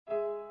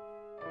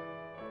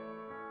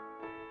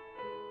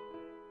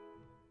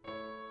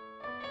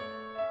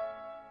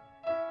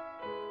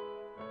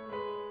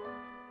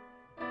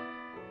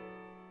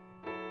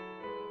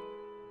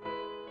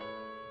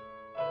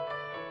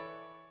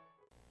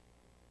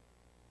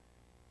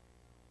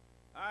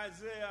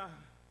Isaiah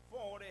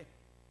 40:28.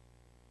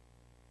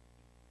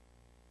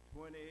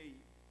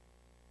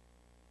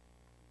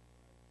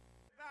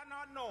 Have thou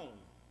not known?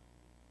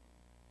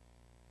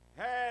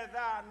 Have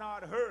thou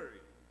not heard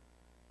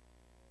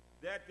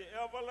that the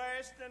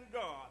everlasting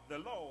God, the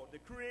Lord, the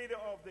creator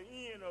of the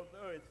end of the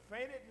earth,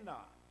 fainteth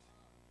not,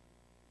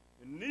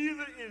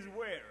 neither is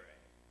weary.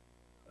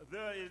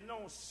 There is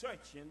no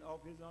searching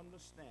of his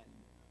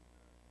understanding.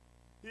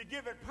 He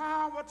giveth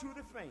power to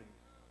the faint,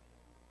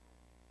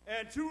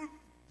 and to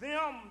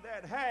them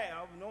that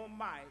have no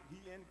might he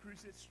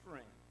increaseth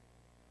strength.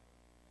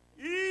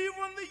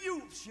 Even the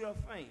youth shall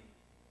faint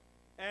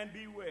and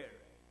be weary,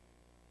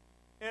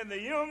 and the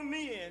young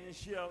men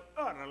shall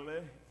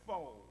utterly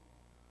fall.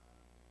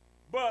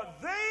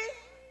 But they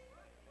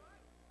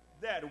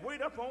that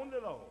wait upon the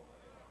Lord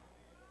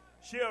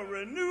shall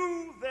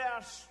renew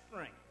their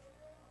strength.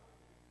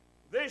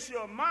 They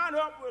shall mount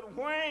up with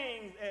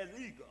wings as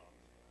eagles.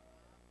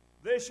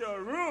 They shall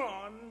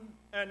run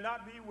and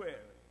not be weary,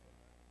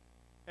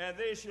 and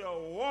they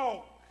shall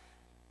walk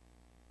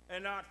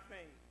and not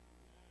faint.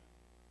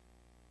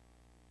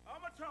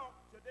 I'm going to talk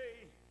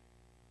today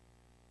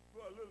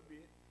for a little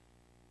bit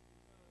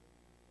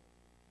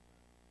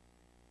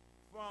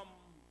from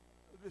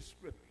the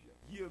scripture.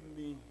 Give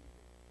me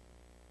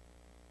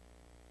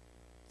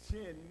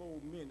 10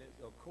 more minutes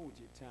of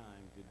coaching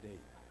time today,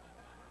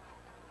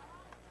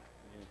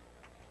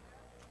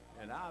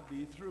 and I'll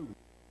be through.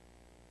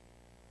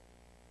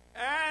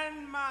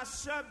 And my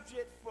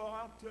subject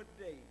for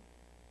today: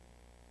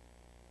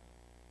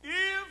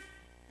 if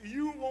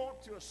you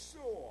want to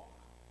soar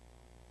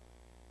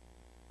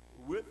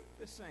with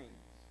the saints,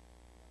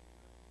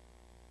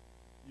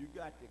 you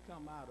got to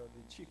come out of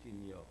the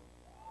chicken yard.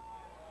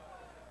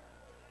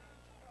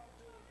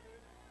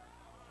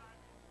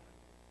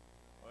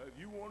 Or if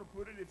you want to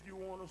put it, if you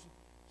want to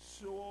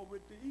soar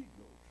with the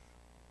eagles,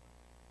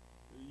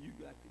 you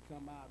got to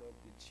come out of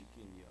the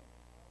chicken yard.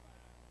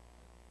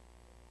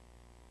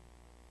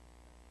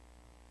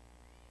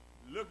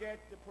 Look at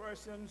the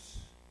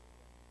persons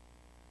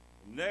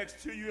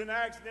next to you and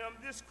ask them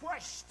this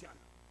question: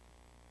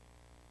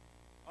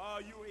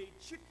 are you a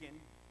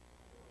chicken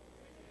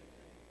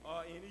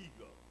or an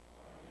eagle?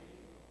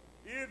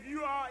 If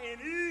you are an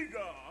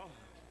eagle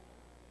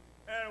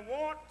and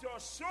want to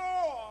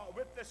soar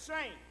with the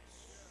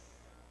saints,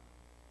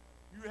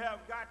 you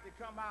have got to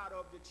come out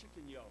of the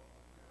chicken yard.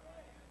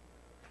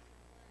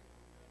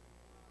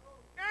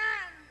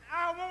 And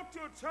I want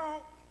to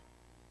talk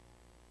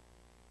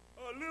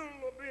a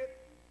little bit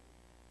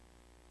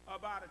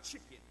about a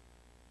chicken.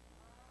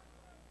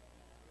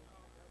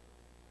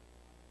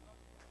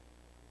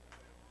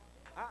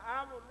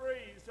 I was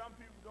raised, some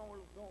people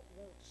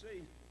won't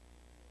say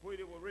where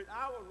they were raised.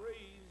 I was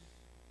raised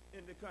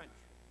in the country.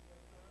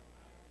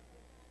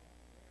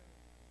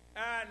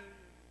 And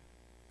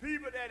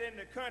people that in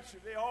the country,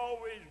 they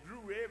always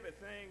grew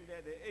everything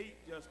that they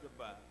ate just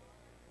about.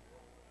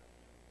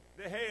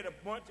 They had a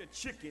bunch of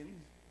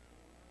chickens.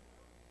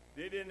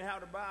 They didn't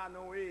have to buy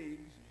no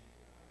eggs.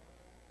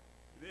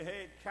 They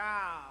had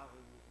cows.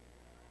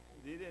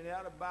 They didn't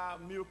have to buy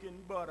milk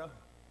and butter.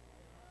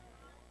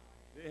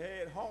 They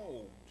had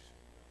hogs.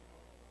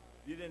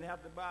 You didn't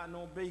have to buy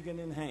no bacon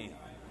and ham.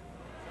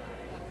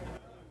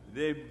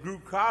 They grew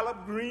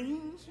collard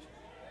greens,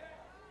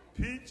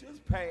 peaches,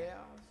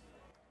 pears,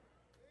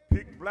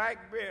 picked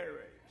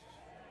blackberries,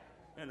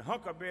 and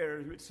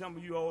huckleberries, which some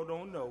of you all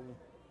don't know.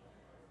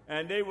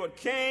 And they would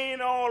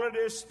can all of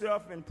this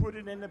stuff and put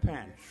it in the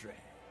pantry.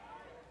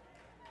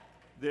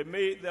 They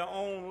made their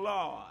own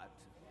lard.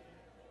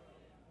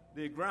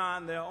 They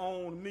grind their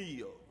own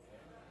meal.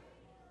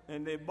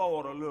 And they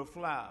bought a little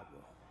flour.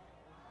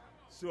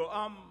 So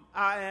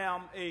I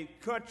am a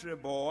country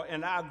boy,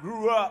 and I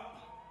grew up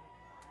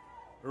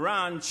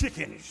around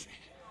chickens.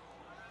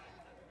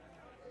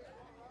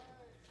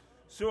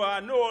 So I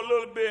know a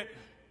little bit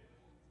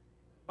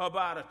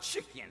about a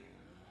chicken.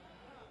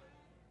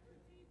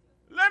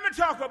 Let me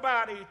talk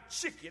about a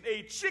chicken.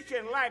 A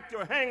chicken like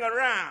to hang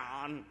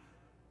around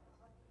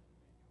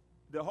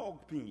the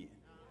hog pen.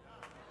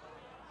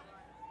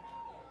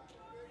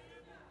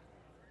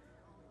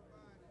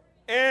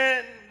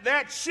 And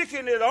that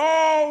chicken is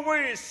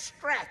always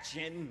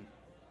scratching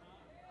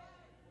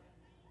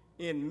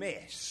in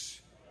mess.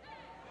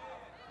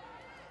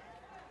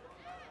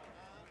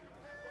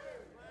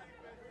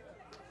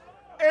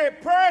 A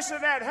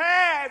person that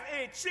has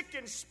a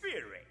chicken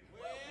spirit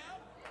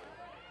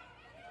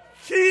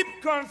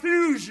keep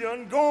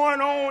confusion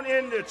going on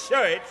in the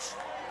church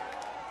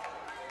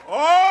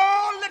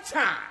all the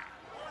time.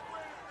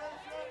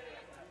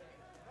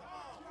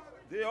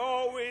 They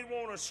always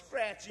want to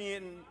scratch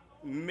in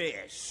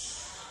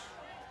mess.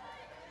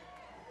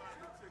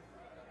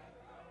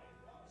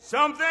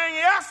 Something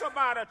else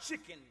about a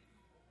chicken: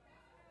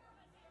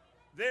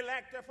 they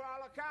like to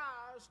follow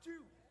cows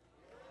too.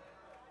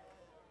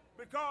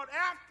 Because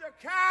after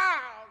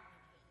cows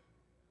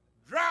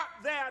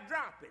drop their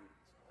droppings,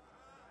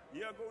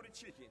 here go the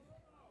chicken.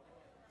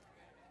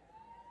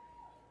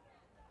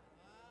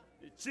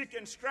 The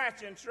chicken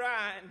scratching,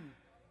 trying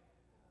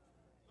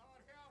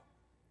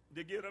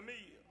to get a meal.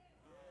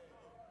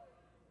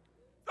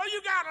 So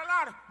you got a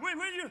lot of,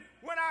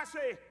 when I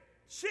say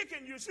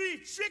chicken, you see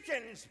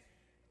chicken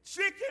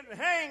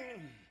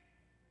hang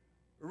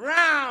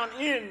around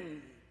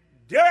in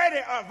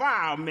dirty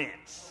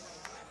environments.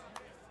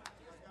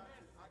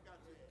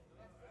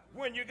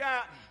 When you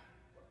got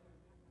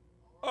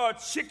a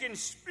chicken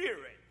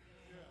spirit,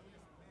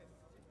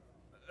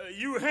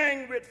 you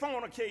hang with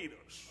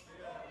fornicators.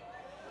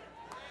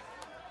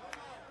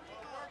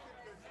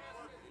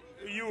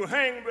 You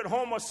hang with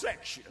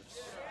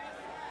homosexuals.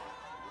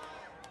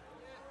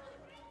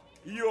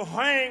 You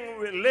hang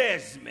with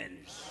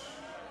lesbians.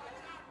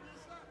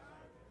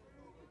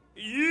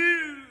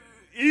 You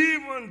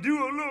even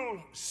do a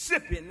little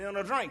sipping and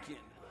a drinking.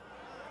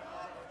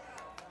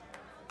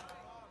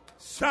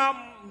 Some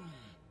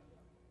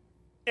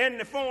in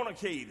the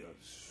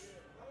fornicators.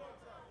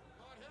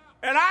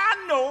 And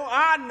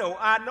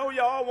I know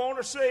y'all want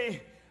to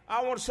say,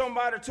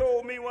 somebody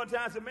told me one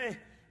time, said, man,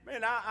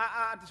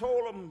 I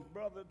told them,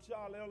 Brother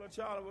Charlie, Elder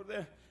Charlie was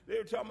there, they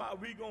were talking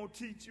about, we going to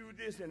teach you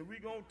this, and we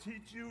going to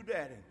teach you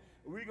that,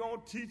 and we going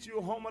to teach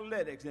you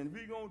homiletics, and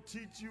we going to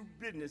teach you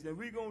business, and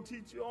we going to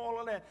teach you all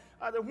of that.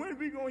 I said, when are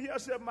we going to hear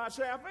something about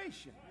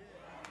salvation?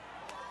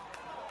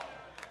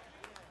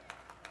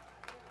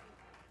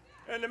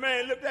 And the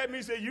man looked at me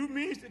and said, you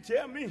mean to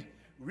tell me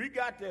we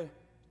got to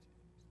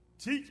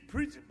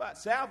preach about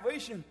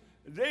salvation?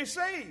 They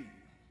saved.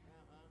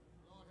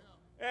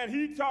 And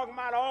he talking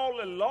about all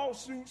the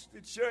lawsuits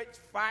the church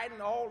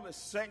fighting, all the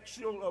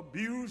sexual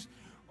abuse,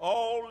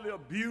 all the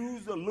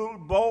abuse of little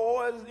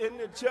boys in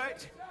the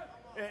church.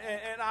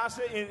 And I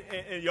say,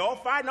 and y'all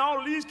fighting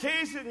all these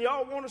cases, and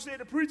y'all want to say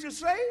the preacher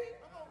saved?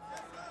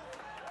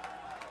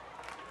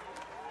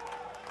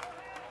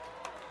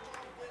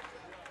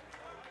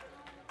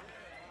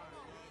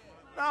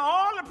 Now,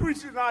 all the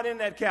preachers not in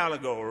that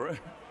category.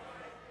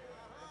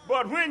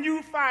 But when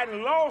you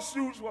fighting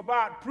lawsuits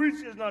about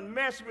preachers done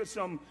mess with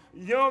some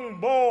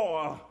young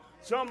boy,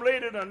 some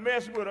lady done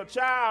mess with a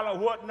child or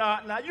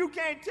whatnot, now you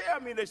can't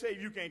tell me, they say,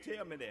 you can't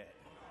tell me that.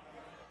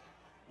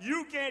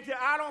 You can't tell,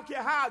 I don't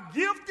care how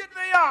gifted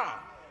they are.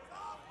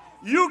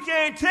 You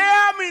can't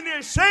tell me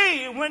they're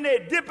saved when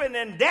they're dipping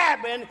and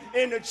dabbing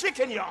in the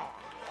chicken yard.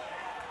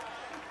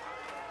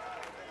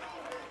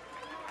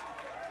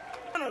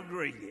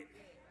 Integrated.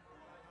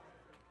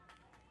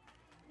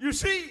 You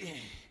see,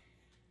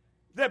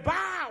 the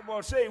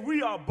Bible says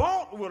we are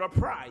bought with a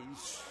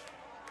price,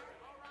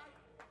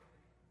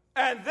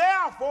 and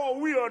therefore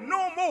we are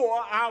no more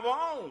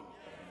our own.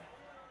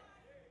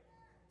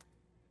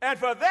 And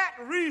for that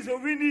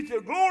reason, we need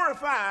to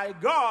glorify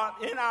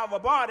God in our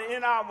body,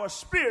 in our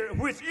spirit,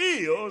 which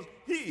is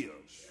His.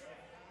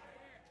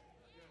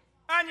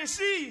 And you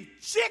see,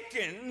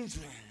 chickens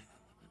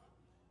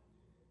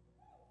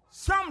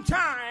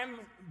sometimes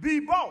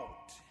be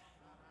bought,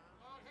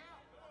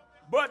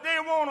 but they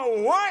want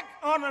to work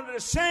under the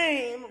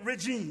same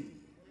regime.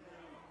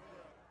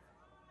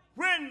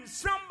 When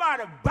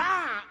somebody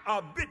buy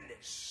a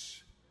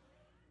business,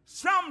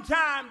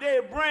 sometimes they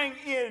bring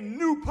in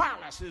new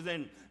policies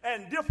and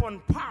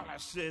different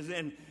policies,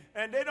 and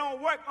they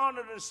don't work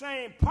under the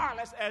same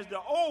policy as the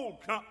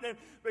old company,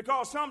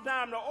 because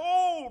sometimes the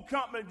old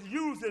company is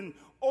using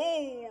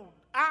old,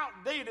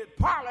 outdated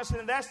policy,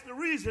 and that's the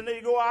reason they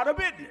go out of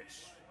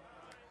business.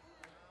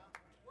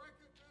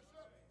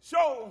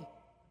 So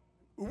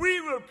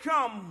we will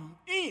come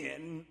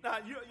in. Now,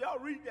 y'all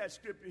read that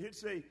scripture. It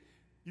say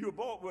you're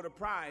bought with a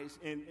price,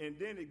 and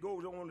then it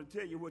goes on to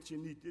tell you what you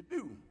need to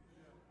do.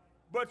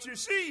 But you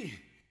see,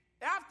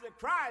 after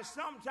Christ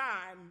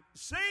sometime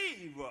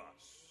save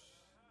us,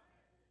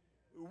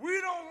 we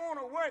don't want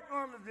to work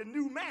under the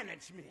new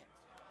management.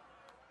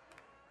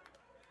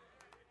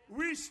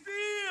 We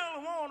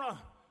still want to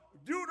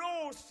do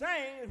those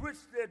things which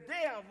the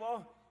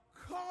devil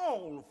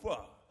called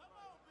for.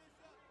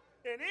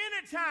 And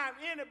anytime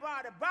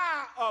anybody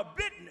buy a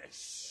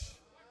business,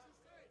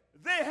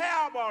 they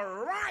have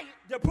a right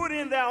to put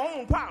in their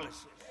own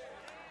policies.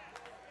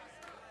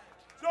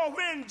 So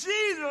when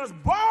Jesus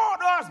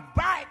bought us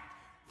back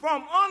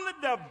from under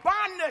the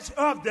bondage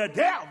of the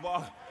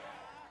devil,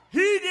 He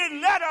didn't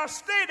let us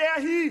stay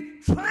there. He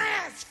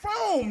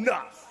transformed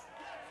us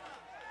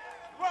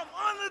from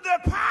under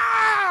the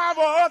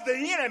power of the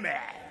enemy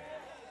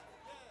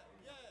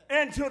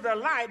into the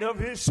light of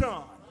His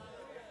Son.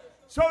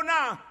 So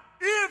now,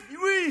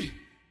 if we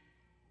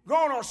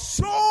gonna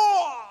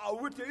soar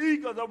with the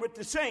eagles or with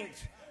the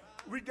saints,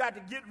 we got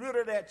to get rid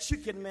of that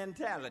chicken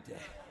mentality.